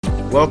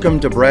Welcome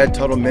to Brad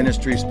Tuttle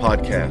Ministries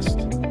podcast,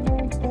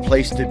 a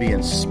place to be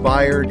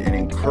inspired and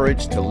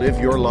encouraged to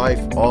live your life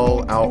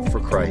all out for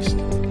Christ.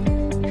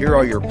 Here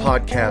are your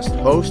podcast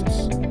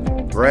hosts,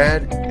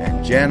 Brad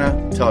and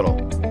Jana Tuttle.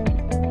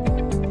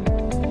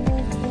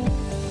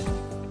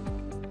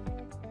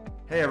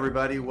 Hey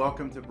everybody,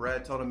 welcome to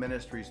Brad Tuttle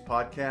Ministries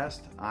podcast.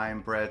 I'm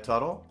Brad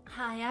Tuttle.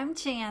 Hi, I'm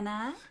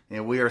Jana.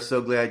 And we are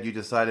so glad you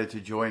decided to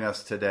join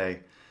us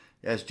today.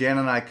 As Jan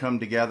and I come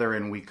together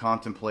and we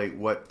contemplate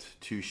what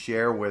to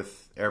share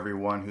with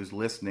everyone who's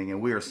listening,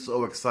 and we are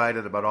so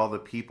excited about all the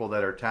people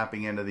that are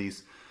tapping into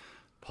these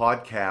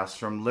podcasts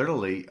from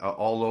literally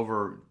all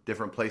over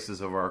different places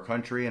of our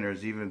country, and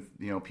there's even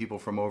people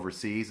from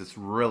overseas. It's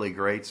really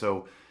great.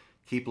 So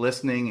keep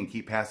listening and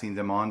keep passing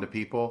them on to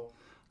people.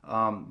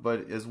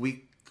 But as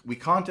we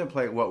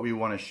contemplate what we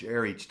want to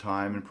share each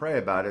time and pray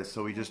about it,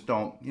 so we just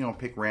don't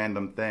pick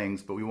random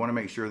things, but we want to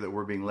make sure that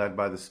we're being led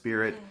by the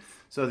Spirit. Yes.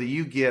 So that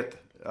you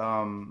get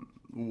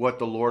what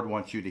the Lord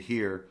wants you to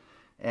hear.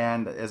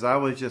 And as I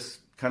was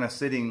just kind of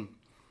sitting,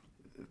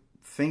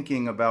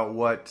 thinking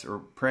about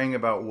praying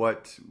about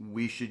what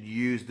we should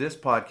use this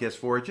podcast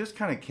for, it just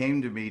kind of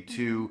came to me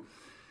to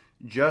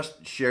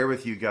just share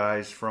with you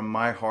guys from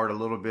my heart a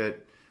little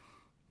bit,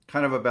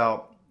 kind of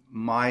about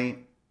my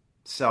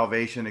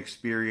salvation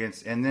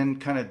experience, and then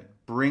kind of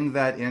bring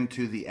that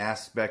into the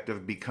aspect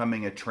of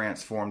becoming a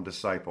transformed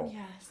disciple.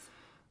 Yes.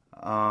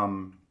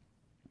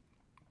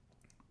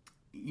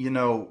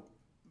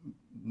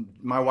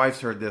 My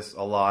wife's heard this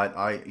a lot.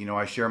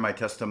 I share my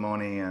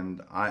testimony,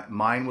 and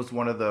mine was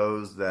one of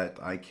those that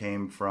I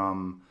came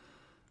from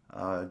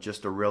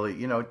just a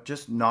really,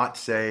 just not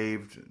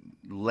saved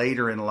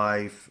later in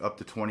life, up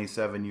to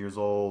 27 years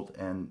old,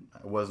 and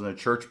I wasn't a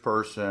church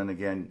person.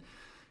 Again,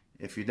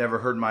 if you've never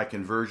heard my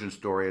conversion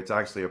story, it's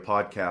actually a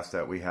podcast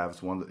that we have.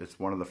 It's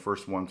one of the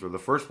first ones, or the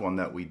first one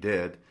that we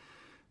did.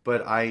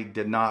 But I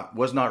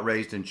was not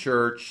raised in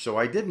church, so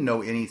I didn't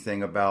know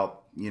anything about,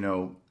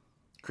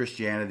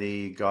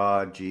 Christianity,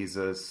 God,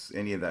 Jesus,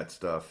 any of that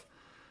stuff.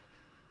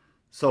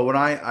 So when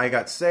I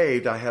got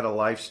saved, I had a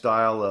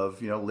lifestyle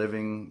of,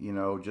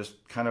 living,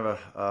 just kind of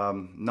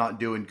not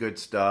doing good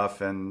stuff,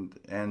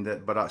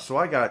 so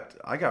I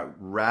got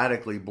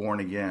radically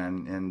born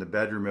again in the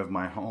bedroom of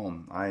my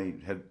home.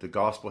 The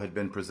gospel had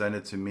been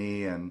presented to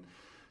me, and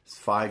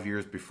 5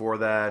 years before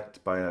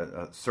that by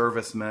a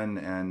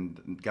serviceman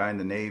and guy in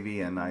the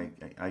Navy, and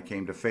I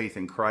came to faith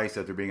in Christ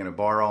after being in a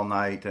bar all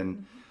night.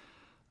 And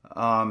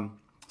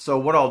so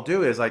what I'll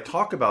do is I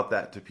talk about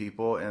that to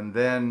people, and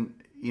then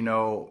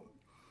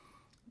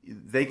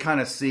they kind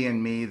of see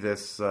in me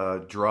this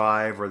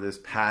drive or this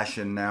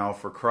passion now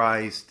for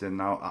Christ, and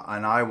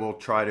I will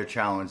try to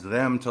challenge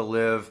them to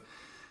live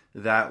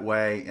that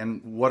way.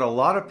 And what a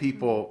lot of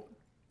people,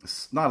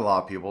 not a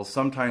lot of people,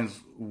 sometimes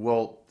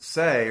will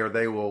say, or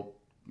they will,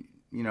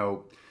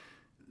 they'll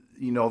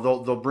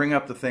bring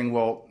up the thing,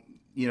 well,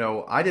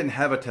 I didn't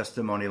have a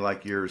testimony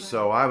like yours,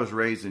 so I was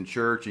raised in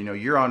church.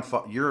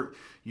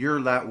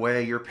 You're that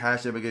way. You're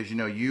passionate because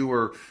you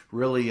were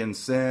really in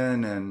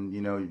sin, and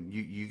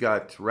you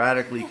got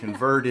radically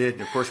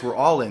converted. Of course, we're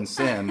all in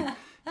sin,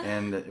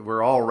 and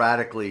we're all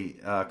radically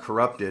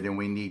corrupted, and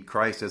we need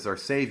Christ as our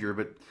Savior.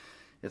 But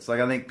it's like,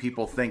 I think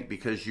people think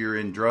because you're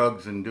in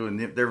drugs and doing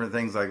different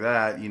things like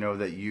that,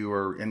 that you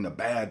are in the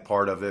bad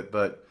part of it.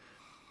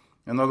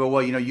 And they'll go,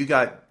 well, you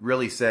got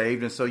really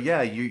saved, and so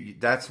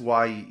that's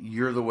why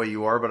you're the way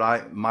you are.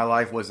 But my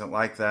life wasn't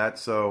like that.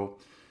 So,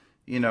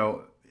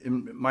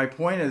 my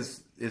point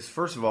is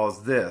first of all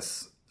is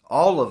this: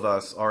 all of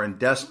us are in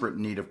desperate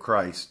need of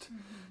Christ.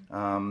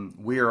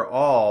 Mm-hmm. We are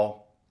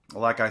all,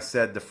 like I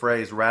said, the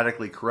phrase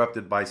radically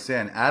corrupted by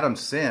sin.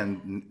 Adam's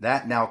sin,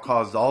 that now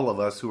caused all of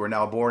us who are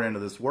now born into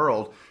this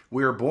world,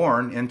 we are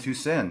born into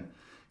sin.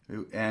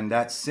 And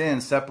that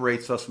sin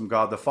separates us from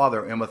God the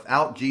Father. And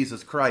without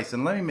Jesus Christ,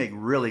 and let me make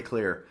really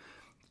clear,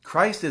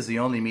 Christ is the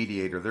only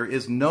mediator. There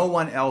is no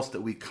one else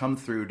that we come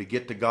through to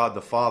get to God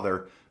the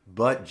Father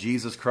but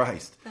Jesus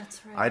Christ.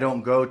 That's right. I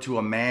don't go to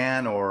a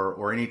man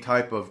or any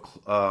type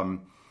of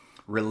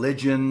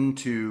religion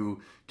to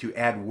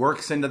add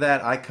works into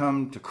that. I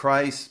come to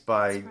Christ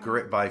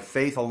by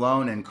faith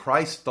alone, and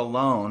Christ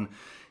alone,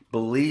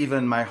 believe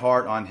in my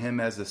heart on Him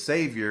as a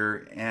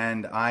Savior,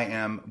 and I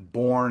am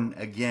born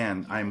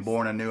again. Yes. I'm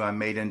born anew. I'm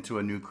made into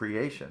a new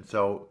creation.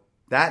 So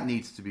that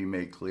needs to be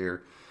made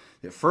clear.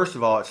 First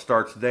of all, it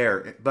starts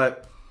there.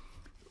 But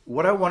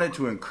what I wanted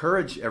to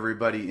encourage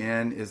everybody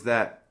in is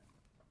that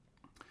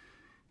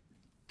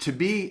to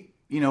be,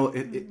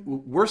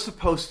 we're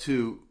supposed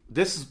to,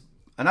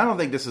 and I don't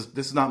think this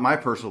is not my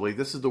personal belief,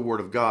 this is the Word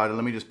of God, and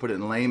let me just put it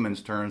in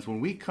layman's terms. When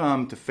we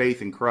come to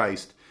faith in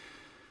Christ,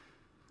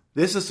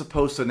 this is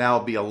supposed to now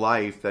be a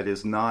life that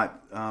is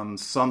not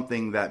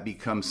something that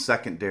becomes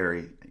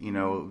secondary.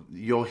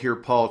 You'll hear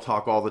Paul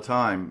talk all the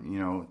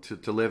time,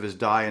 to live is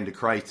die and to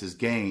Christ is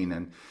gain.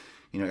 And,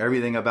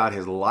 everything about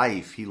his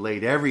life, he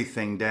laid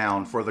everything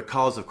down for the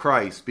cause of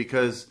Christ,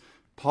 because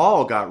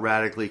Paul got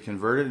radically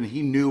converted and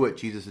he knew what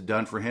Jesus had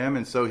done for him.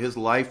 And so his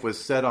life was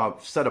set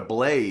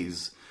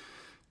ablaze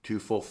to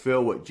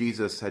fulfill what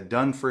Jesus had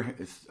done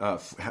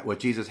what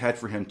Jesus had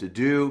for him to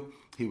do.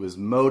 He was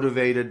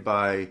motivated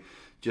by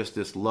just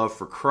this love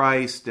for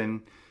Christ,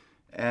 and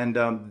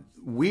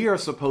we are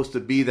supposed to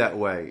be that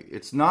way.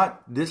 It's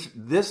not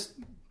this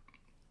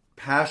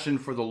passion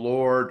for the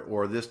Lord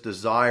or this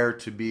desire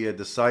to be a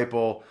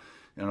disciple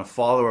and a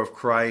follower of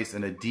Christ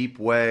in a deep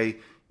way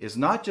is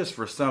not just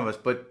for some of us,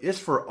 but it's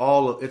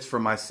for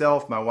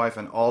myself, my wife,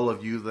 and all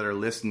of you that are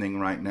listening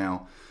right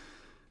now.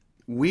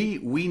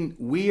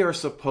 We are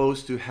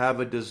supposed to have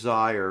a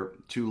desire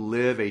to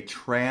live a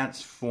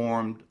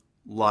transformed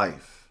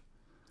life.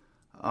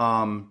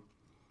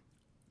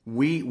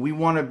 We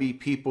want to be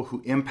people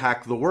who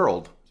impact the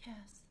world. Yes.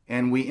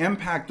 And we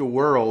impact the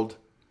world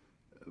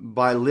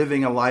by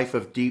living a life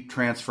of deep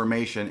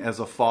transformation as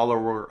a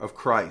follower of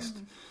Christ.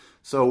 Mm-hmm.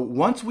 So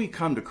once we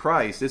come to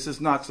Christ, this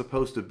is not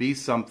supposed to be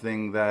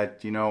something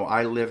that,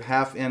 I live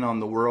half in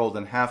on the world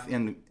and half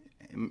in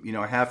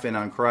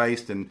on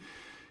Christ, and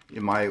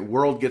my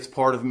world gets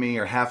part of me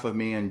or half of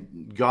me,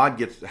 and God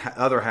gets the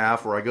other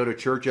half. Or I go to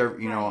church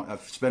I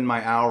spend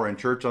my hour in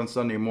church on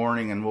Sunday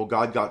morning, and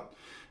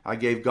I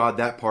gave God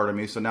that part of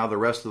me, so now the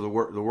rest of the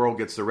world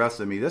gets the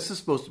rest of me. This is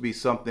supposed to be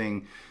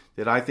something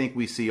that I think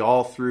we see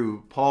all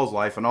through Paul's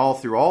life and all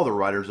through all the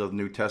writers of the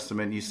New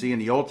Testament. You see in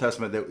the Old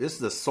Testament that this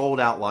is a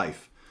sold-out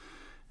life.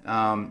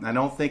 I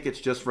don't think it's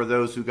just for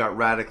those who got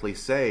radically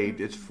saved.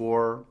 It's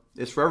for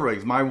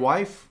everybody. My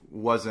wife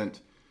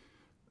wasn't,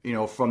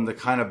 from the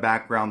kind of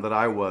background that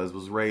I was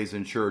raised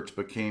in church,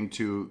 but came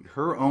to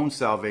her own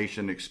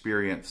salvation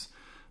experience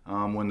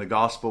when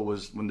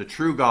the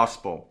true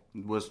gospel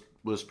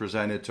was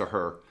presented to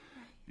her.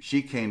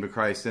 She came to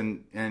Christ,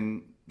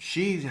 and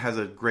she has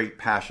a great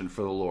passion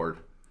for the Lord.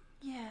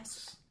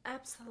 Yes,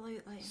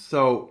 absolutely.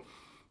 So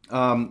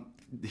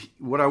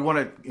what I want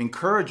to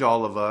encourage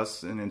all of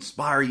us and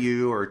inspire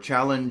you or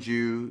challenge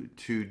you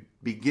to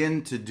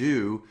begin to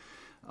do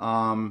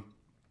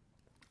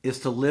is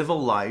to live a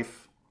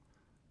life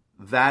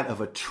that of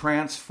a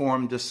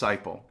transformed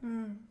disciple.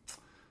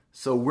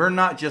 So we're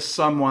not just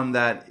someone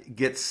that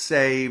gets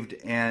saved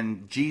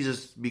and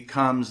Jesus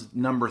becomes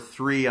number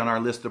 3 on our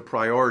list of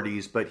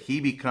priorities, but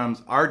he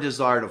becomes our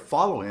desire to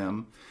follow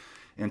him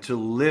and to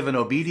live in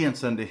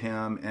obedience unto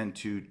him and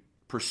to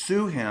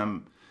pursue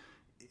him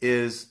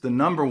is the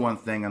number one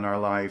thing in our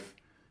life.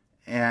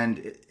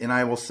 And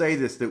I will say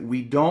this, that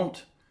we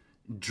don't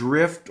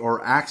drift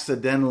or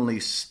accidentally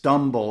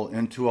stumble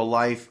into a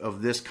life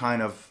of this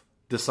kind of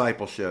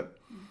discipleship.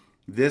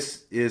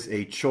 This is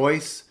a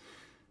choice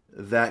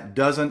that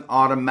doesn't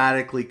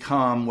automatically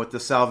come with the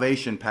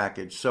salvation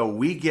package. So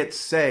we get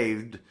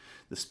saved,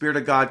 the Spirit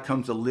of God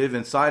comes to live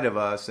inside of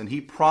us, and he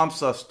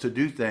prompts us to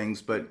do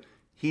things, but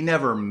he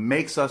never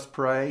makes us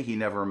pray. He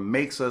never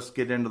makes us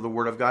get into the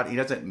Word of God. He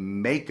doesn't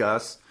make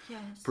us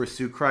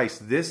pursue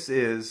Christ. This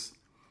is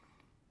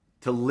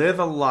to live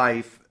a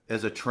life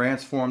as a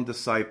transformed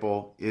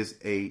disciple is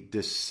a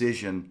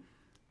decision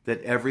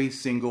that every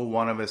single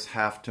one of us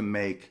have to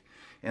make.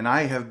 And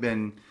I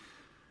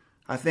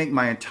think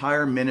my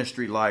entire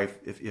ministry life,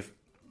 if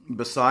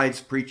besides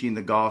preaching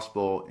the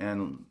gospel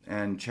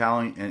and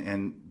challenge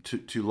and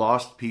to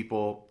lost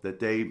people that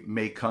they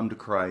may come to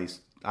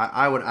Christ,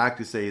 I would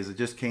actually say, as it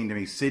just came to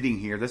me sitting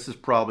here, this is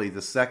probably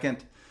the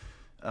second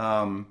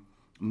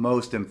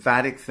most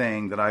emphatic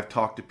thing that I've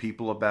talked to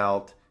people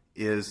about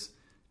is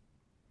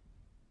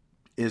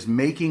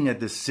making a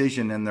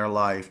decision in their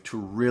life to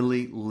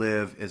really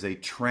live as a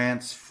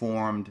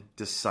transformed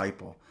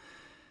disciple.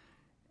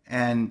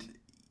 And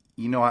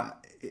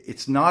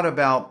it's not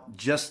about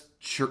just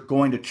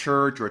going to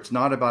church, or it's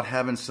not about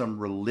having some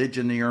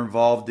religion that you're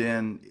involved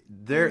in.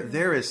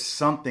 There is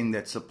something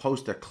that's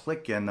supposed to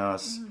click in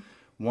us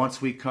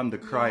once we come to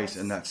Christ,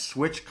 and that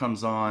switch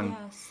comes on.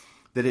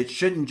 That it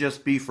shouldn't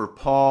just be for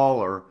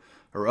Paul or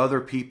other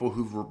people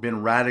who've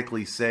been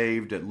radically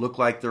saved that look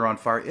like they're on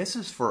fire. This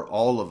is for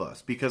all of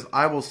us, because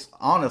I will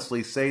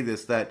honestly say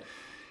this, that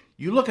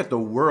you look at the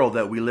world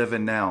that we live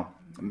in now,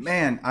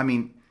 man, I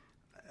mean,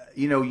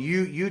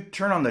 you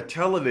turn on the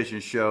television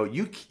show,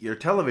 you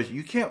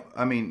can't,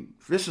 I mean,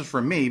 this is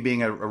for me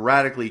being a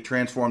radically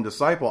transformed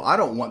disciple. I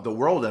don't want the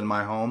world in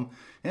my home.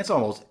 And it's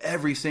almost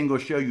every single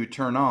show you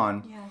turn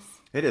on. Yes.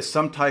 It is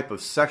some type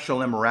of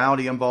sexual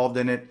immorality involved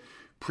in it,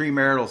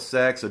 premarital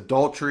sex,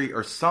 adultery,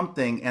 or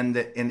something. And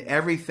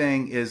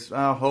everything is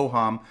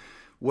ho-hum.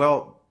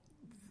 Well,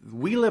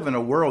 we live in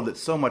a world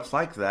that's so much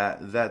like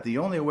that the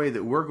only way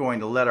that we're going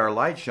to let our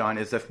light shine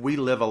is if we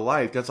live a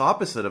life that's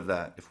opposite of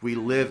that, if we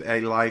live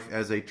a life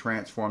as a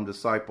transformed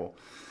disciple.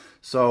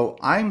 So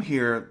I'm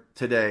here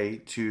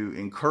today to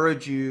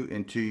encourage you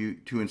and to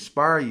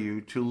inspire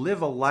you to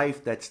live a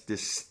life that's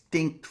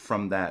distinct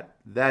from that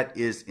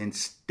is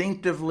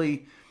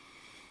instinctively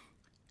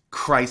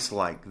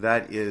Christ-like.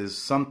 That is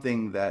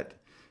something that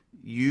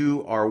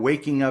you are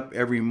waking up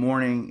every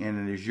morning,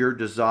 and it is your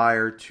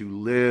desire to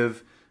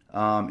live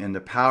in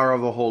the power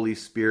of the Holy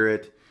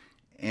Spirit,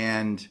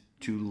 and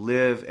to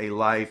live a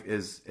life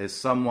as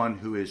someone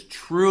who has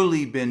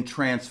truly been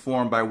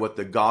transformed by what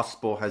the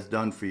gospel has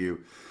done for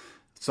you.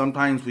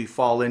 sometimes we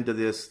fall into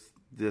this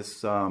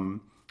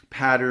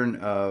pattern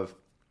of,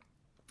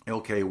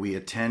 okay, we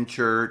attend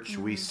church,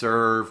 we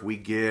serve, we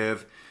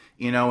give,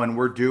 and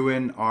we're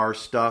doing our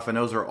stuff, and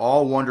those are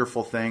all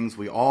wonderful things.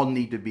 We all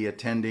need to be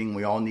attending,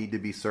 we all need to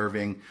be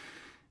serving,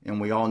 and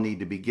we all need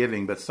to be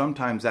giving, but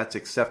sometimes that's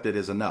accepted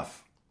as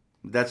enough.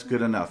 That's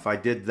good enough. I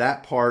did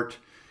that part,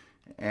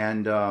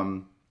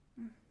 and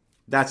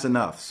that's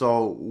enough.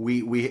 So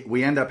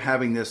we end up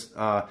having this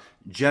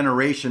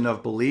generation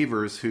of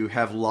believers who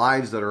have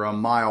lives that are a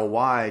mile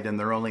wide and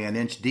they're only an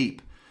inch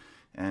deep.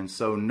 And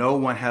so no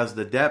one has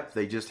the depth,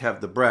 they just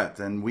have the breadth.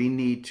 And we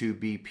need to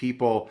be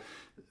people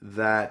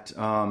that,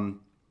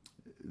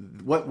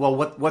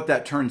 what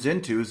that turns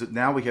into is that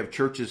now we have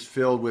churches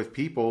filled with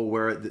people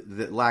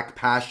that lack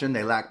passion,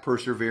 they lack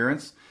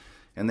perseverance,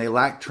 and they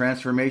lack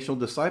transformational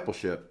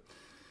discipleship.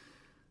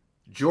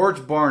 George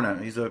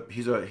Barna,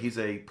 he's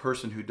a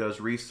person who does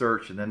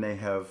research, and then they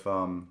have,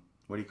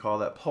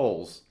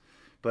 polls.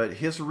 But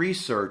his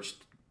research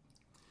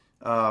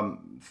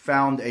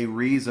found a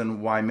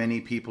reason why many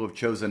people have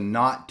chosen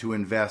not to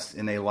invest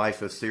in a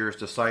life of serious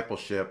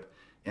discipleship.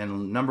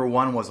 And number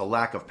one was a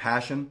lack of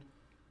passion.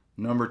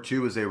 Number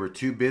two is they were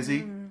too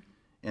busy.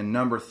 And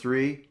number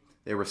three,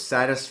 they were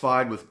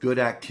satisfied with good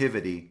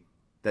activity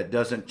that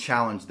doesn't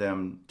challenge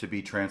them to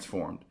be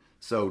transformed.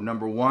 So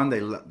number one,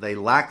 they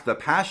lack the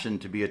passion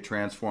to be a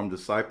transformed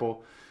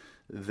disciple.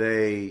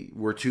 They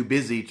were too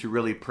busy to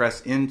really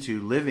press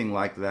into living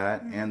like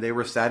that. And they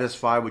were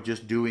satisfied with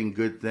just doing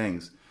good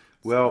things.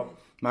 Well,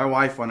 my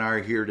wife and I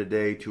are here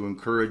today to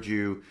encourage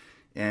you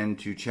and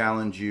to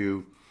challenge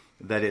you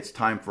that it's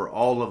time for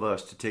all of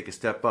us to take a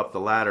step up the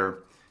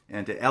ladder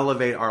and to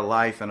elevate our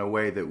life in a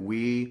way that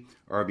we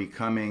are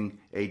becoming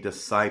a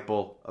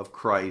disciple of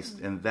Christ,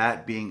 and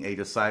that being a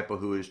disciple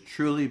who has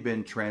truly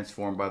been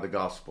transformed by the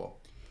gospel.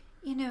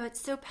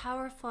 It's so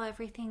powerful,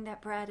 everything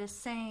that Brad is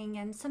saying.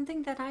 And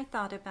something that I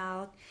thought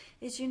about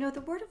is,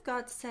 the Word of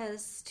God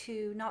says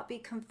to not be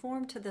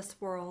conformed to this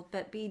world,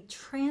 but be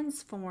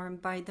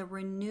transformed by the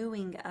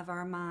renewing of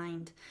our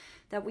mind,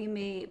 that we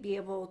may be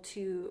able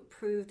to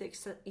prove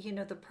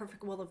the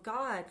perfect will of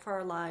God for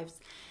our lives.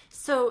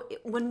 So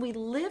when we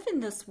live in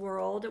this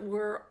world,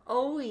 we're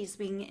always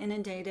being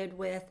inundated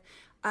with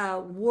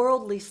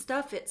worldly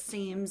stuff, it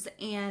seems.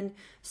 And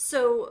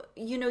so,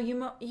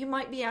 you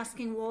might be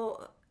asking,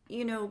 well,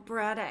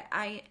 Brad,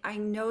 I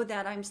know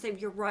that I'm saved.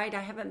 You're right.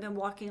 I haven't been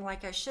walking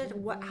like I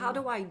should. How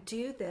do I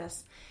do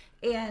this?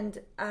 And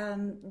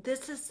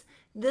this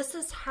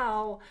is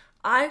how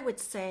I would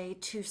say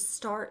to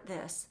start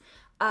this.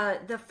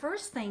 The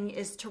first thing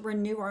is to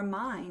renew our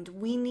mind.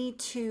 We need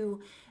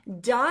to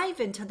dive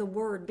into the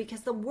Word,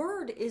 because the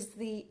Word is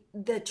the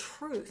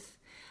truth.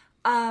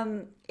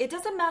 It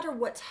doesn't matter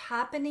what's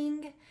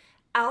happening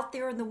out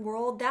there in the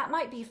world. That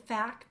might be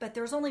fact, but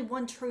there's only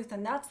one truth,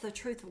 and that's the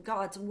truth of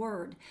God's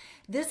Word.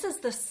 This is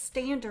the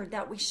standard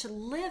that we should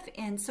live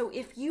in. So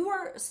if you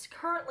are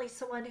currently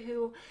someone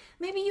who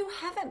maybe you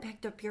haven't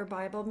picked up your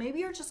Bible, maybe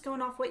you're just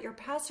going off what your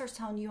pastor's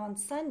telling you on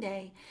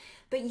Sunday,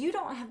 but you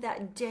don't have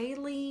that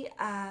daily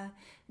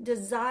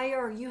desire,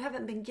 or you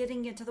haven't been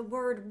getting into the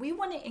Word, we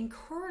want to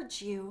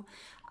encourage you.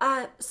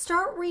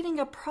 Start reading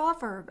a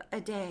proverb a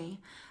day.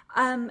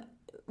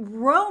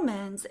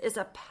 Romans is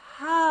a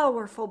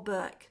powerful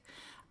book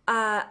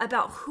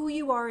about who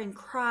you are in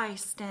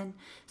Christ and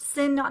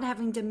sin not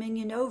having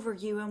dominion over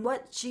you and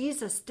what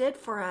Jesus did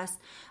for us.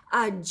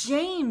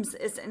 James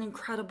is an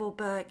incredible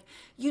book.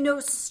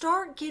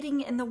 Start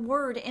getting in the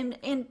Word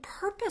and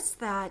purpose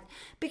that,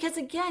 because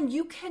again,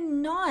 you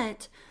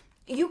cannot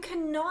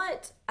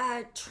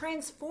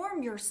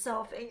transform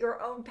yourself in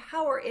your own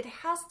power. It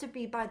has to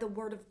be by the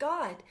Word of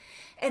God.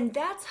 And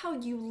that's how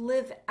you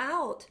live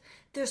out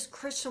this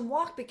Christian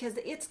walk, because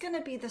it's going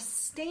to be the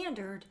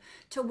standard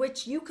to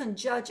which you can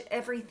judge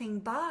everything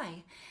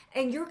by.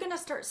 And you're going to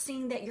start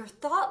seeing that your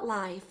thought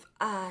life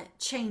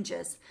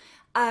changes,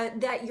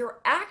 that your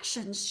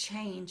actions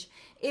change.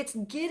 It's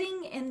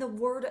getting in the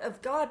Word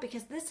of God,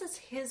 because this is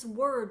His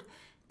Word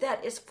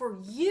that is for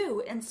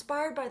you,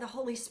 inspired by the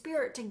Holy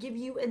Spirit to give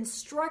you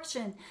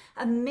instruction,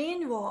 a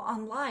manual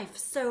on life.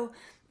 So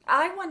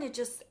I want to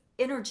just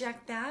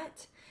interject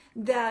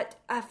that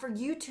for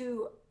you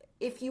to,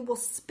 if you will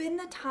spend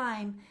the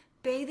time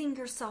bathing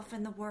yourself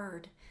in the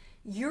Word,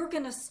 you're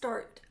going to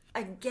start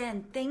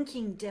again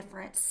thinking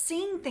different,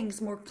 seeing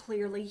things more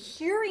clearly,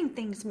 hearing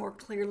things more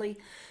clearly.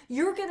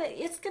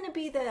 It's going to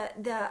be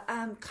the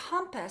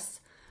compass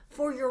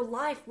for your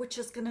life, which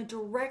is going to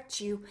direct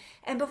you.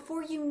 And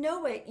before you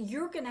know it,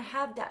 you're going to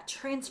have that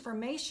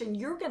transformation.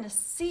 You're going to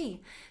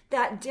see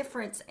that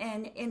difference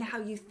in how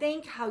you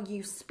think, how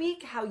you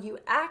speak, how you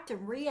act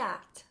and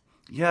react.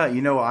 Yeah,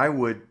 I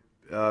would,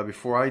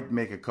 before I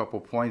make a couple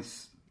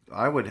points,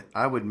 I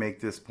would make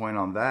this point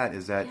on that,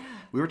 is that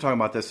we were talking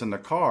about this in the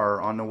car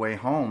on the way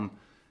home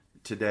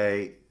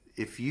today.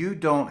 If you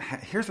don't,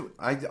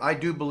 I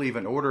do believe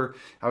in order.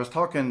 I was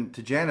talking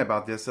to Jan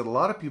about this, that a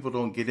lot of people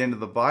don't get into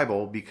the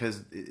Bible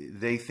because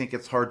they think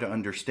it's hard to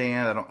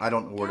understand. I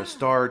don't know where to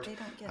start.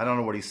 I don't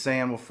know what he's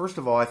saying. Well, first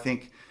of all, I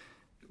think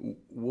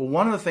Well,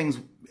 one of the things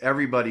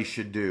everybody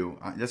should do,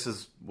 this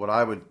is what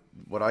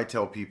I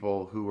tell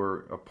people who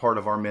are a part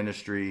of our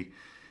ministry,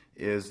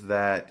 is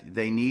that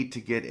they need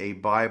to get a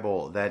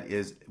Bible that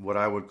is what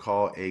I would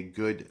call a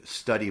good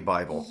study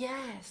Bible.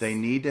 Yes. They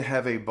need to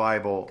have a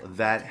Bible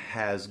that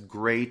has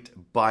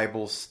great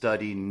Bible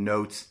study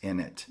notes in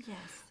it. Yes.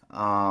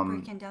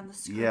 Breaking down the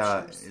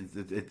scriptures.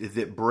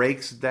 Yeah, it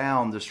breaks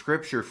down the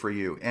scripture for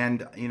you.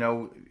 And,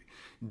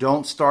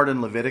 don't start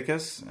in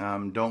Leviticus.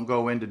 Don't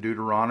go into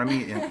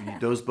Deuteronomy.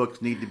 Those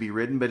books need to be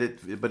written.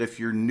 But if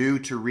you're new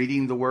to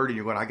reading the Word and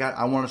you're going,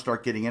 I want to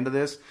start getting into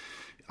this,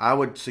 I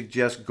would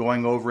suggest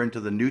going over into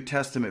the New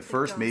Testament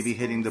first, maybe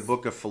hitting the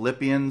book of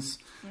Philippians.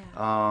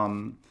 Yeah.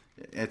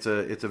 It's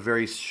a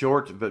very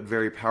short but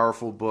very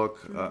powerful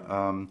book.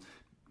 Mm-hmm.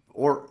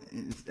 Or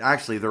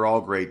actually, they're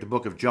all great. The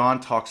book of John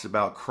talks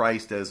about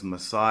Christ as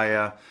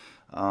Messiah.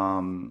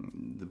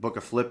 The book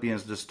of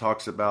Philippians just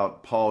talks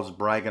about Paul's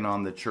bragging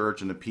on the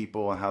church and the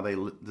people and how they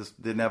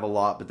just didn't have a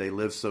lot, but they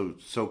lived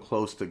so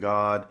close to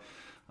God.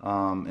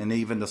 And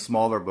even the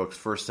smaller books,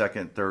 1st,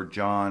 2nd, 3rd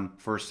John,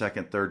 1st,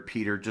 2nd, 3rd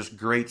Peter, just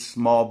great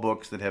small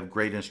books that have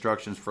great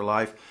instructions for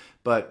life.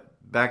 But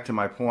back to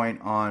my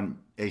point on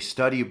a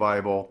study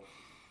Bible,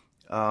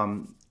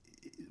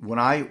 when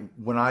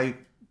I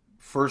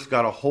first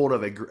got a hold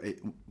of a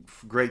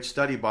great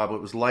study Bible,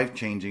 it was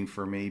life-changing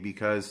for me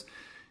because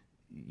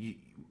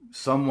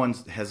someone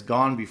has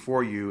gone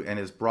before you and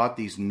has brought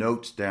these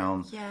notes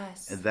down.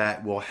 Yes.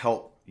 That will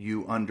help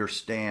you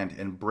understand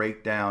and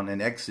break down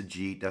and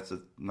exegete, that's a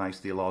nice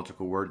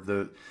theological word,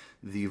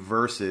 the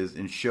verses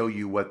and show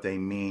you what they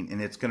mean.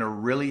 And it's going to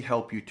really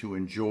help you to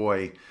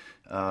enjoy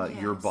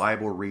your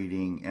Bible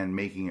reading and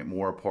making it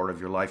more a part of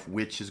your life,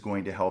 which is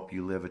going to help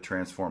you live a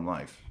transformed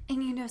life.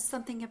 And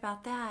something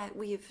about that,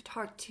 we've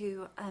talked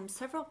to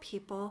several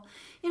people.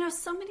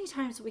 So many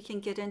times we can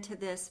get into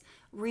this,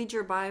 read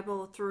your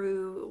Bible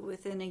through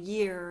within a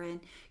year, and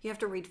you have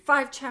to read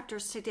 5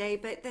 chapters today.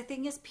 But the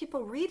thing is,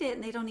 people read it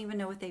and they don't even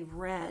know what they've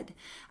read.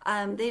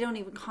 They don't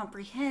even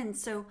comprehend.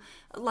 So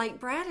like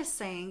Brad is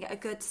saying, a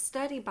good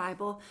study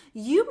Bible,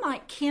 you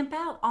might camp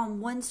out on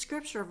one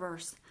scripture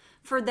verse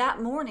for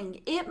that morning.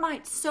 It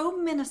might so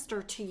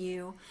minister to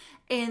you,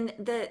 and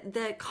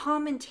the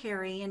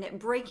commentary and it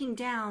breaking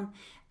down,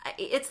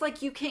 it's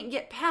like you can't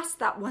get past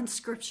that one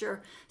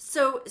scripture.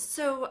 So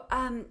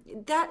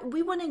that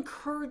we want to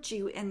encourage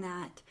you in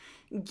that.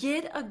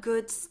 Get a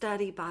good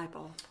study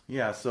Bible.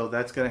 Yeah, so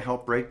that's going to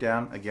help break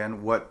down,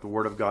 again, what the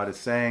Word of God is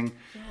saying.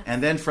 Yes.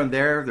 And then from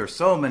there's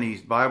so many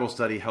Bible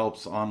study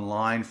helps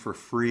online for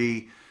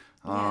free.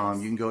 Yes.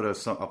 You can go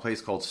to a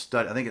place called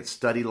I think it's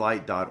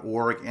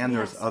studylight.org, and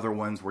there's other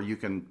ones where you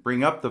can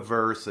bring up the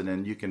verse and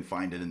then you can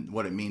find it in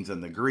what it means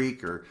in the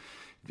Greek,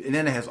 and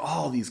then it has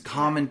all these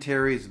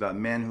commentaries about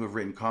men who have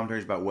written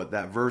commentaries about what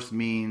that verse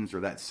means or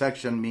that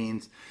section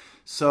means.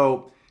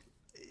 So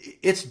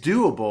it's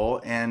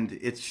doable, and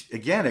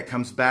it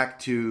comes back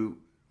to,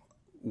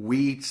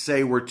 we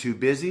say we're too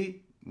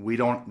busy, we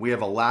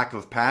have a lack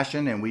of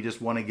passion, and we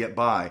just want to get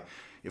by.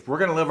 If we're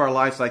going to live our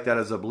lives like that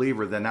as a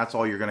believer, then that's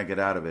all you're going to get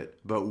out of it.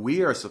 But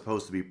we are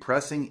supposed to be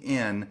pressing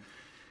in.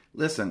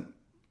 Listen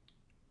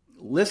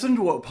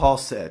to what Paul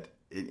said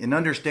and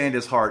understand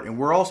his heart. And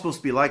we're all supposed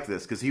to be like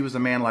this because he was a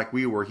man like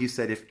we were. He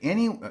said,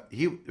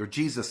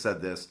 Jesus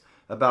said this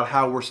about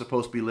how we're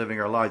supposed to be living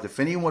our lives. If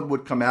anyone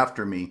would come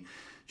after me,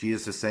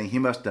 Jesus is saying, he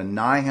must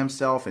deny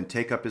himself and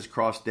take up his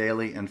cross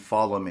daily and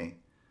follow me.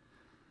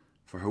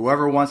 For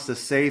whoever wants to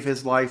save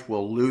his life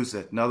will lose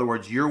it. In other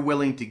words, you're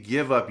willing to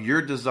give up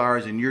your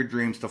desires and your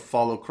dreams to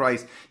follow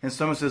Christ. And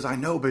someone says, I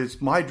know, but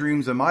it's my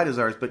dreams and my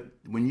desires. But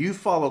when you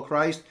follow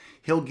Christ,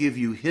 he'll give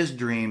you his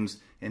dreams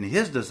and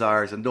his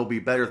desires, and they'll be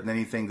better than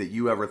anything that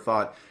you ever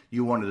thought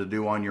you wanted to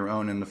do on your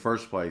own in the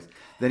first place.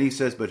 Then he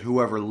says, but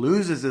whoever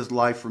loses his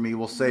life for me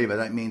will save it.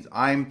 That means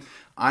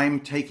I'm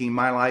taking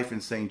my life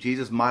and saying,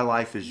 Jesus, my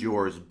life is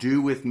yours.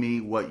 Do with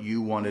me what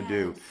you want to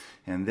do.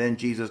 And then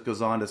Jesus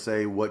goes on to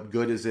say, what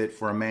good is it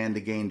for a man to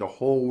gain the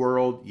whole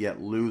world,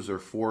 yet lose or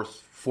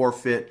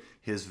forfeit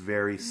his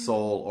very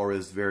soul or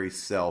his very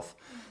self?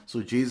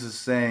 So Jesus is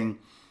saying,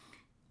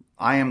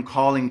 I am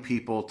calling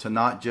people to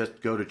not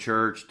just go to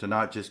church, to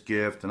not just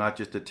give, to not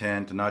just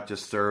attend, to not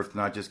just serve, to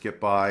not just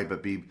get by,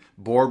 but be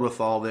bored with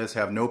all this,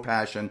 have no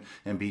passion,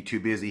 and be too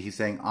busy. He's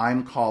saying,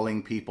 I'm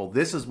calling people.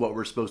 This is what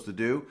we're supposed to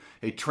do.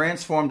 A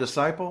transformed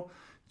disciple.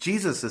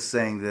 Jesus is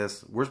saying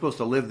this. We're supposed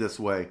to live this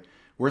way.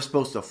 We're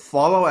supposed to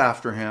follow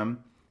after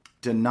him,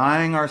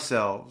 denying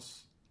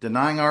ourselves,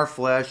 denying our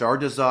flesh, our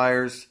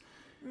desires,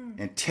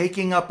 and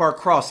taking up our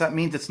cross. That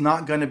means it's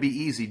not going to be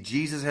easy.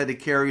 Jesus had to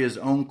carry his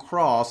own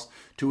cross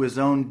to his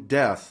own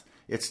death.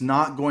 It's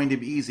not going to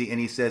be easy. And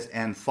he says,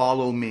 and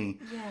follow me.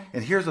 Yeah.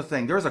 And here's the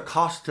thing. There's a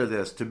cost to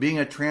this, to being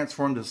a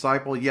transformed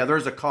disciple. Yeah,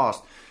 there's a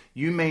cost.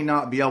 You may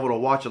not be able to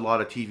watch a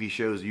lot of TV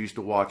shows you used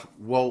to watch.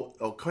 Well,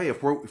 okay,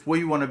 if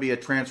we want to be a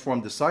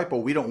transformed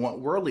disciple, we don't want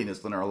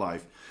worldliness in our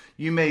life.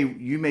 You may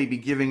be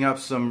giving up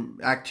some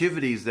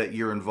activities that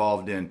you're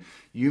involved in.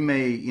 You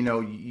may,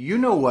 you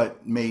know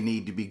what may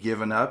need to be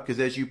given up, because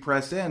as you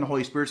press in, the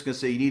Holy Spirit's going to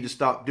say you need to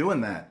stop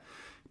doing that.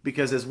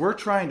 Because as we're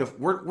trying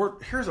to,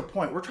 here's a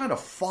point, we're trying to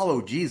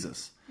follow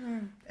Jesus.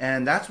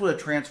 And that's what a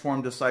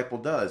transformed disciple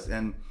does.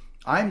 And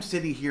I'm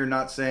sitting here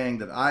not saying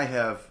that I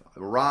have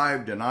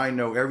arrived and I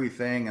know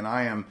everything and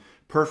I am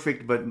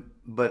perfect,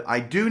 but I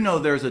do know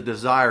there's a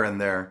desire in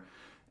there.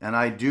 And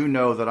I do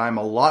know that I'm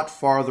a lot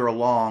farther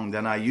along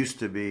than I used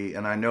to be.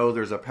 And I know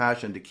there's a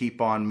passion to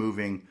keep on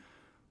moving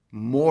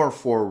more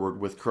forward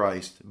with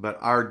Christ. But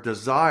our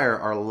desire,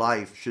 our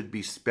life should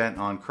be spent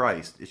on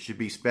Christ. It should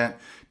be spent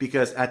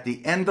because at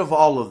the end of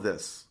all of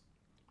this,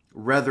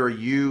 whether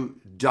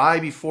you die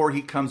before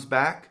he comes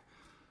back,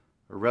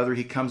 or whether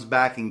he comes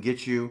back and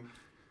gets you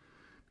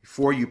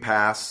before you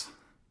pass,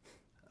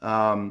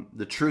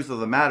 the truth of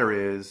the matter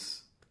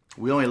is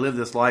we only live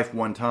this life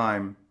one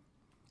time.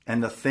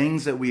 And the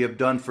things that we have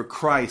done for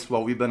Christ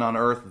while we've been on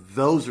earth,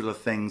 those are the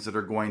things that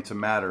are going to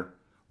matter.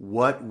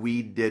 What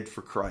we did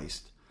for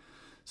Christ.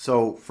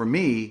 So for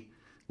me,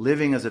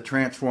 living as a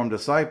transformed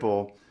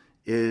disciple,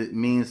 it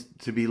means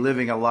to be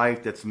living a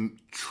life that's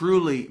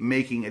truly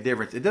making a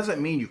difference. It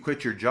doesn't mean you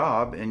quit your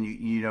job and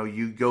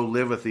you go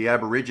live with the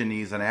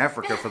Aborigines in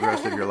Africa for the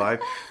rest of your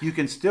life. You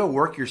can still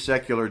work your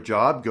secular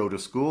job, go to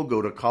school,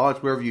 go to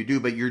college, wherever you do,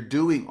 but you're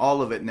doing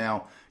all of it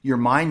now. Your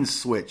mind's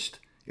switched.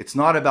 It's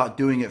not about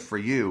doing it for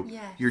you.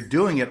 Yes. You're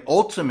doing it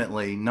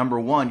ultimately, number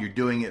one, you're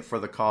doing it for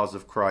the cause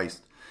of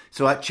Christ.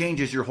 So that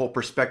changes your whole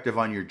perspective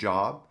on your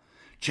job,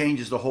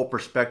 changes the whole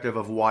perspective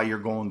of why you're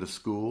going to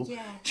school,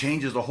 Yes.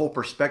 changes the whole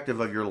perspective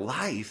of your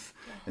life.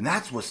 Yes. And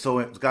that's was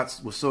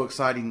so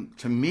exciting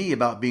to me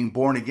about being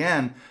born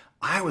again.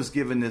 I was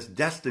given this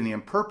destiny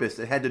and purpose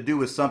that had to do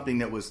with something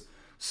that was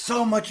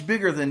so much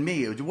bigger than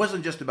me. It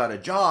wasn't just about a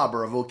job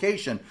or a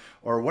vocation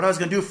or what I was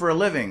going to do for a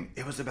living.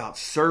 It was about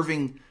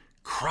serving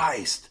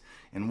Christ,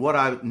 and what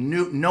I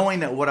knew, knowing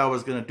that what I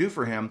was going to do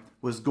for him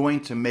was going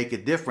to make a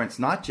difference,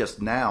 not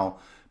just now,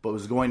 but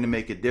was going to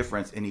make a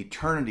difference in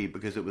eternity,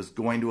 because it was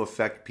going to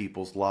affect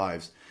people's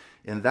lives.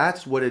 And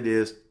that's what it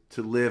is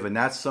to live, and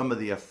that's some of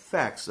the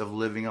effects of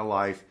living a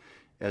life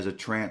as a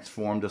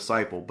transformed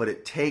disciple. But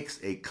it takes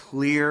a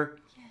clear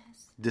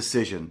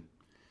decision,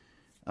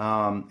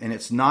 and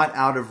it's not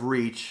out of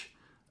reach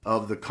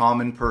of the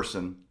common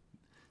person.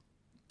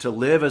 To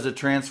live as a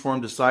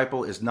transformed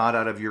disciple is not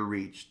out of your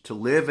reach. To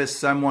live as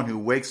someone who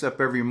wakes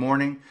up every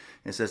morning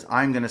and says,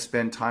 I'm going to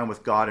spend time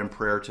with God in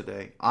prayer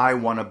today. I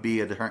want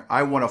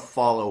to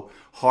follow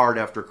hard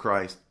after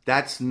Christ.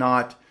 That's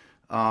not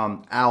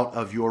out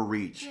of your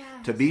reach.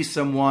 Yes. To be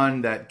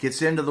someone that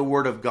gets into the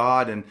Word of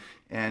God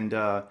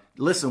and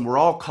listen, we're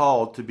all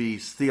called to be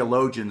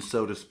theologians,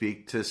 so to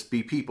speak, to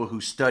be people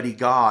who study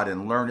God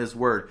and learn His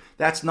Word.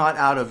 That's not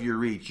out of your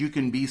reach. You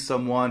can be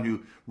someone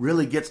who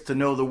really gets to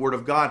know the Word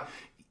of God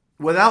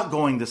without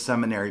going to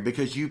seminary,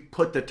 because you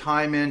put the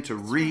time in to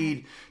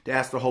read, to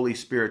ask the Holy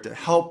Spirit to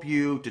help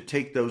you, to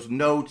take those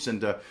notes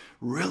and to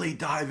really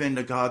dive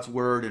into God's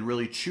Word and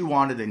really chew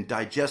on it and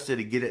digest it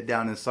and get it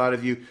down inside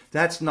of you.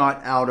 That's not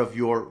out of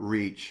your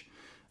reach.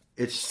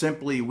 It's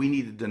simply we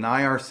need to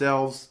deny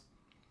ourselves,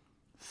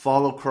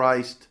 follow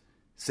Christ,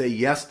 say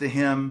yes to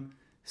Him,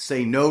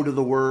 say no to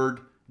the world,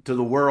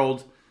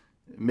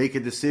 make a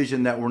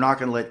decision that we're not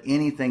going to let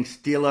anything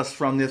steal us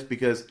from this,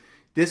 because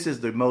this is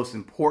the most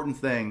important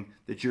thing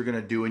that you're going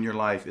to do in your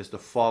life, is to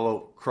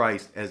follow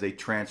Christ as a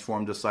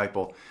transformed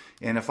disciple.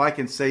 And if I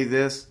can say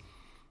this,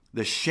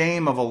 the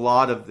shame of a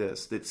lot of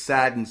this that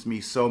saddens me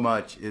so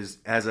much is,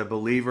 as a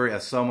believer,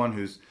 as someone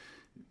who's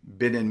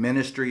been in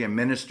ministry and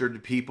ministered to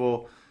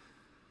people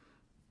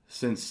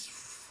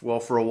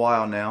for a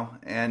while now.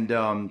 And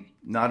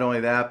not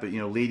only that, but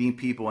leading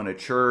people in a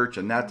church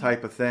and that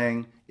type of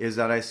thing, is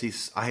that I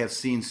have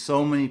seen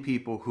so many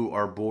people who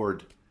are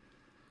bored.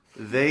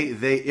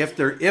 If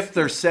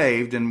they're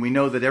saved, and we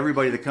know that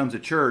everybody that comes to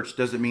church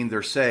doesn't mean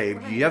they're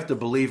saved. Right. You have to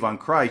believe on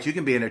Christ. You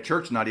can be in a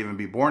church and not even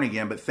be born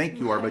again, but think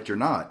you are, but you're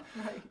not.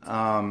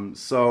 Right.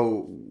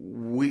 So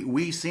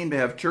we seem to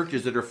have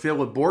churches that are filled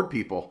with bored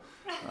people.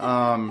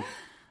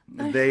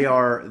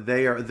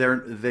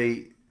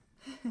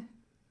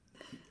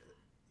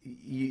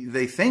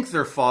 They think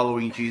they're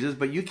following Jesus,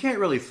 but you can't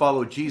really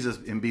follow Jesus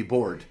and be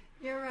bored.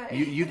 You're right.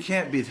 You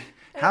can't be.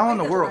 How in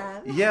the world?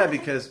 Yeah,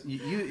 because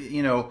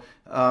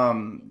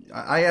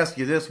I ask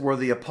you this: were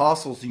the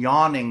apostles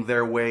yawning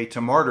their way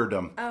to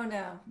martyrdom? Oh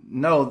no.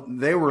 No,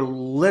 they were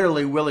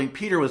literally willing.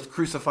 Peter was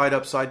crucified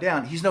upside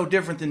down. He's no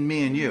different than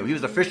me and you. He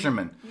was a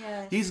fisherman.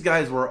 Yes. These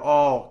guys were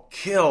all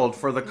killed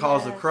for the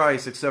cause of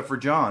Christ, except for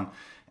John.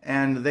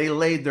 And they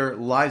laid their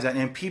lives down.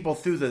 And people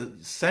through the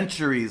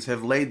centuries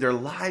have laid their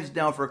lives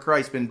down for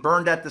Christ, been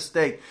burned at the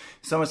stake.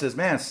 Someone says,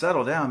 man,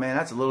 settle down, man.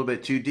 That's a little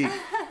bit too deep.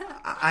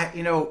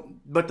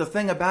 But the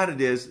thing about it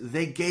is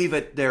they gave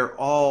it their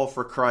all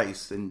for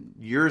Christ. And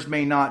yours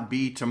may not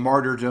be to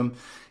martyrdom,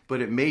 but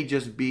it may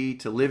just be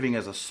to living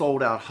as a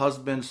sold out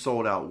husband,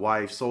 sold out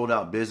wife, sold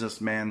out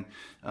businessman,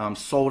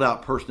 sold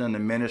out person in the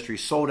ministry,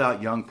 sold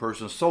out young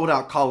person, sold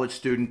out college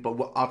student.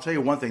 But I'll tell you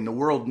one thing, the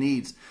world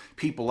needs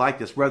people like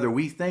this. Whether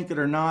we think it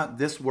or not,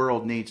 this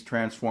world needs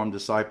transformed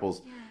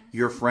disciples. Yes.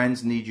 Your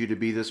friends need you to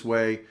be this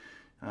way.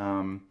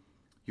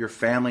 Your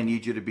family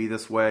needs you to be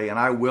this way. And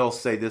I will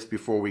say this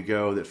before we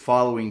go, that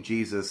following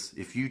Jesus,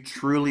 if you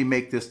truly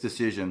make this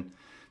decision,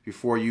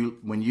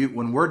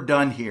 when we're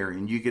done here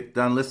and you get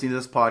done listening to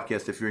this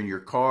podcast, if you're in your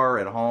car,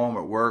 at home,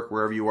 at work,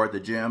 wherever you are, at the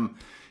gym,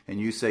 and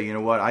you say, you know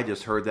what, I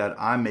just heard that,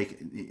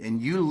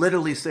 and you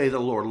literally say to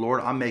the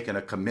Lord, I'm making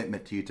a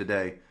commitment to you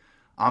today.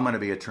 I'm going to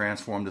be a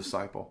transformed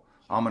disciple.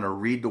 I'm going to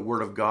read the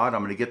Word of God.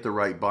 I'm going to get the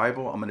right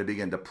Bible. I'm going to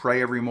begin to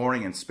pray every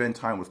morning and spend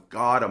time with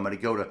God. I'm going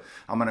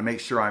to make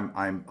sure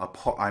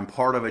I'm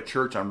part of a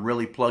church. I'm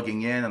really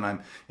plugging in, and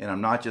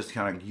I'm not just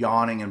kind of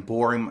yawning and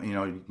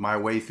boring, my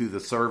way through the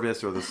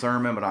service or the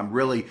sermon, but I'm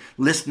really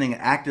listening,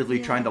 actively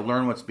trying to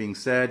learn what's being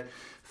said.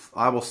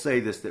 I will say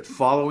this, that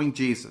following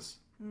Jesus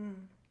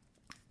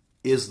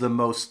is the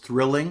most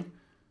thrilling,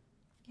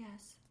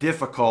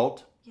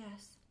 difficult,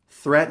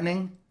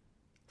 threatening,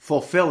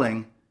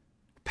 fulfilling,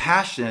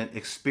 passionate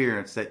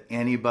experience that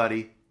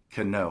anybody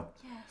can know.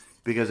 Yes.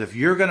 Because if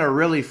you're going to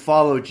really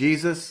follow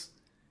Jesus,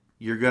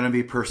 you're going to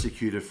be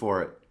persecuted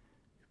for it.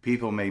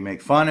 People may make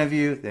fun of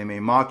you, they may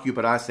mock you,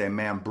 but I say,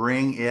 man,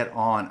 bring it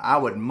on. I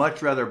would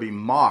much rather be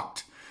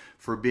mocked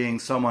for being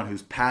someone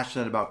who's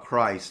passionate about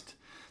Christ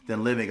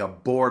than living a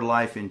bored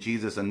life in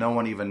Jesus and no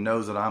one even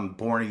knows that I'm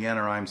born again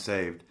or I'm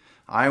saved.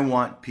 I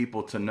want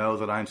people to know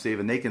that I'm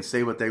saved, and they can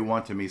say what they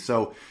want to me.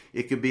 So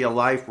it could be a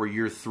life where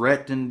you're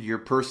threatened, you're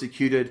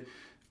persecuted.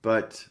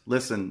 But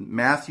listen,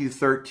 Matthew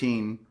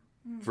 13,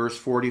 verse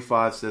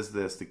 45 says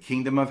this: the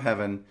kingdom of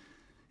heaven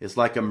is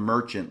like a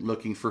merchant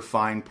looking for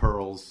fine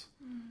pearls.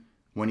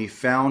 When he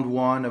found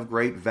one of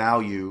great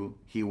value,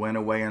 he went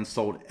away and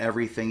sold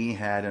everything he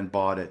had and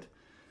bought it.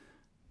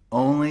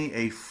 Only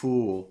a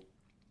fool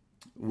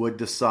would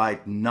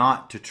decide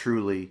not to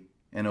truly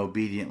and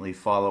obediently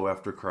follow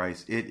after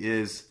Christ. It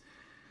is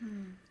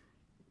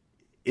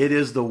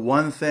the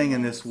one thing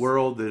in this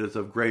world that is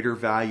of greater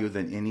value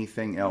than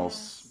anything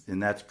else.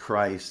 And that's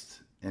Christ,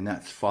 and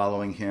that's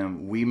following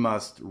him. We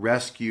must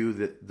rescue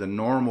the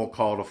normal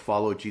call to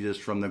follow Jesus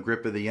from the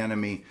grip of the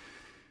enemy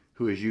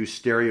who has used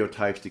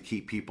stereotypes to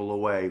keep people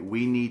away.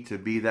 We need to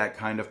be that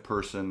kind of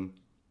person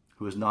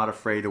who is not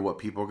afraid of what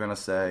people are going to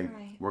say.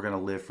 Right. We're going to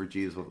live for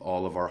Jesus with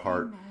all of our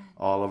heart, Amen.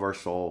 All of our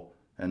soul,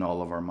 and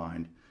all of our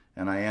mind.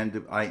 And I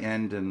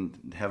end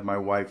and have my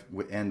wife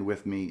end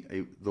with me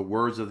the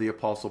words of the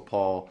Apostle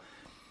Paul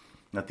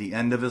at the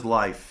end of his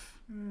life.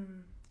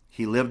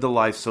 He lived a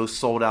life so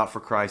sold out for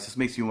Christ. This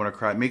makes me want to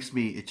cry.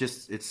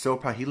 It's so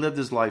proud. He lived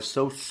his life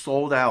so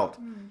sold out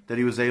that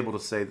he was able to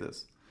say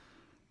this: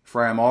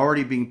 for I am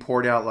already being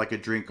poured out like a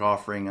drink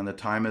offering, and the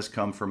time has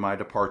come for my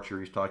departure.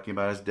 He's talking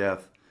about his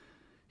death.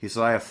 He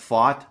said, I have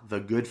fought the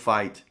good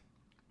fight.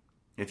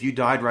 If you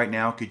died right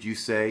now, could you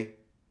say,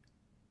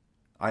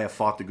 I have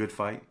fought the good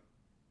fight?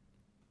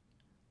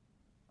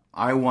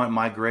 I want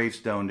my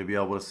gravestone to be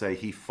able to say,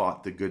 he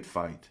fought the good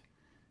fight.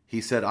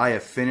 He said, I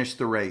have finished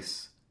the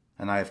race,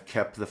 and I have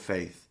kept the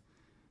faith.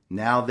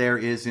 Now there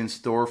is in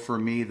store for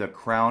me the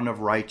crown of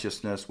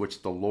righteousness,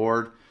 which the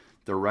Lord,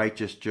 the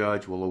righteous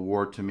judge, will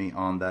award to me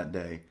on that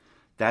day.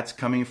 That's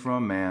coming from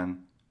a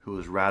man who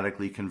was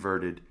radically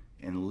converted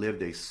and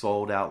lived a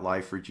sold-out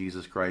life for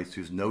Jesus Christ,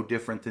 who's no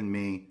different than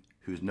me,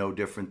 who's no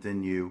different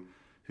than you,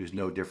 who's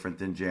no different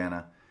than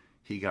Jana.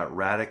 He got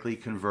radically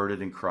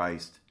converted in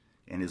Christ,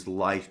 and his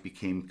life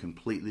became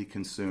completely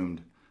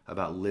consumed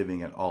about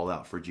living it all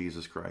out for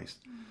Jesus Christ.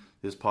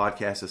 This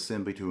podcast is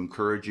simply to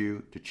encourage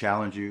you, to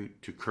challenge you,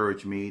 to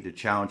encourage me, to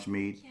challenge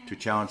me, to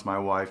challenge my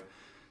wife,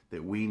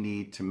 that we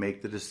need to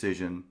make the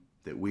decision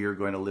that we are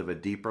going to live a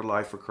deeper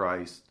life for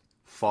Christ,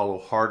 follow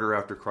harder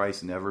after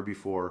Christ than ever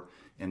before,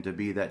 and to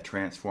be that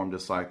transformed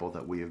disciple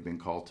that we have been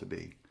called to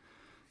be.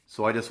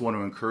 So I just want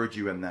to encourage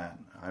you in that.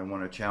 I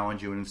want to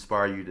challenge you and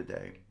inspire you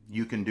today.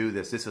 You can do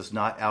this. This is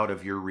not out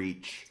of your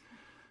reach.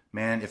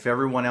 Man, if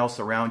everyone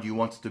else around you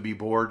wants to be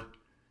bored,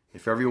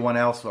 if everyone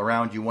else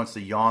around you wants to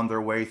yawn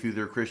their way through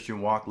their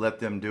Christian walk, let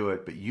them do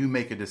it. But you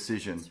make a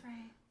decision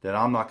that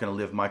I'm not going to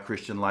live my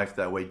Christian life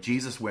that way.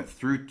 Jesus went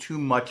through too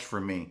much for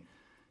me.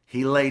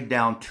 He laid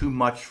down too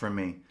much for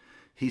me.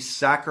 He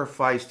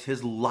sacrificed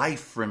his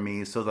life for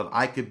me so that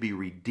I could be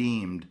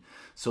redeemed,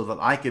 so that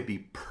I could be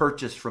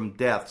purchased from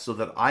death, so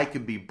that I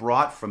could be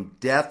brought from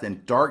death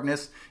and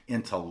darkness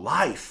into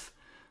life.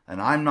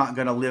 And I'm not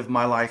going to live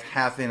my life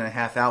half in and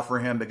half out for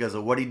him because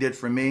of what he did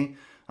for me.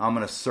 I'm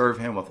going to serve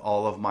him with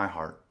all of my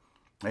heart.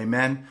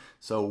 Amen.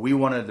 So we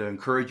wanted to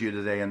encourage you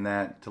today in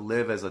that, to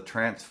live as a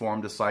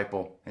transformed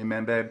disciple.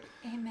 Amen, babe?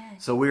 Amen.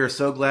 So we are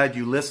so glad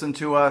you listened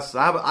to us.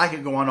 I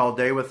could go on all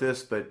day with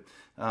this, but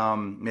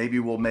maybe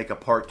we'll make a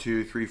part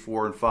 2, 3,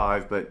 4, and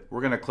 5, but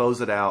we're going to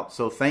close it out.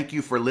 So thank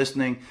you for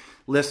listening.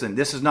 Listen,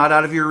 this is not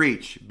out of your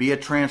reach. Be a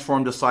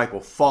transformed disciple.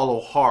 Follow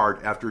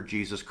hard after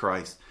Jesus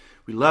Christ.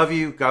 We love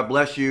you. God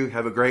bless you.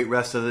 Have a great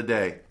rest of the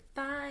day.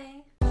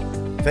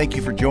 Thank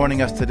you for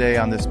joining us today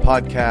on this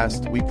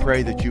podcast. We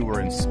pray that you were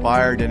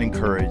inspired and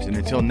encouraged. And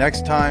until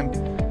next time,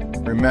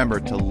 remember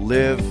to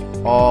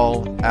live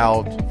all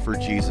out for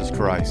Jesus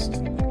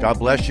Christ. God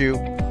bless you,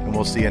 and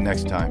we'll see you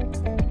next time.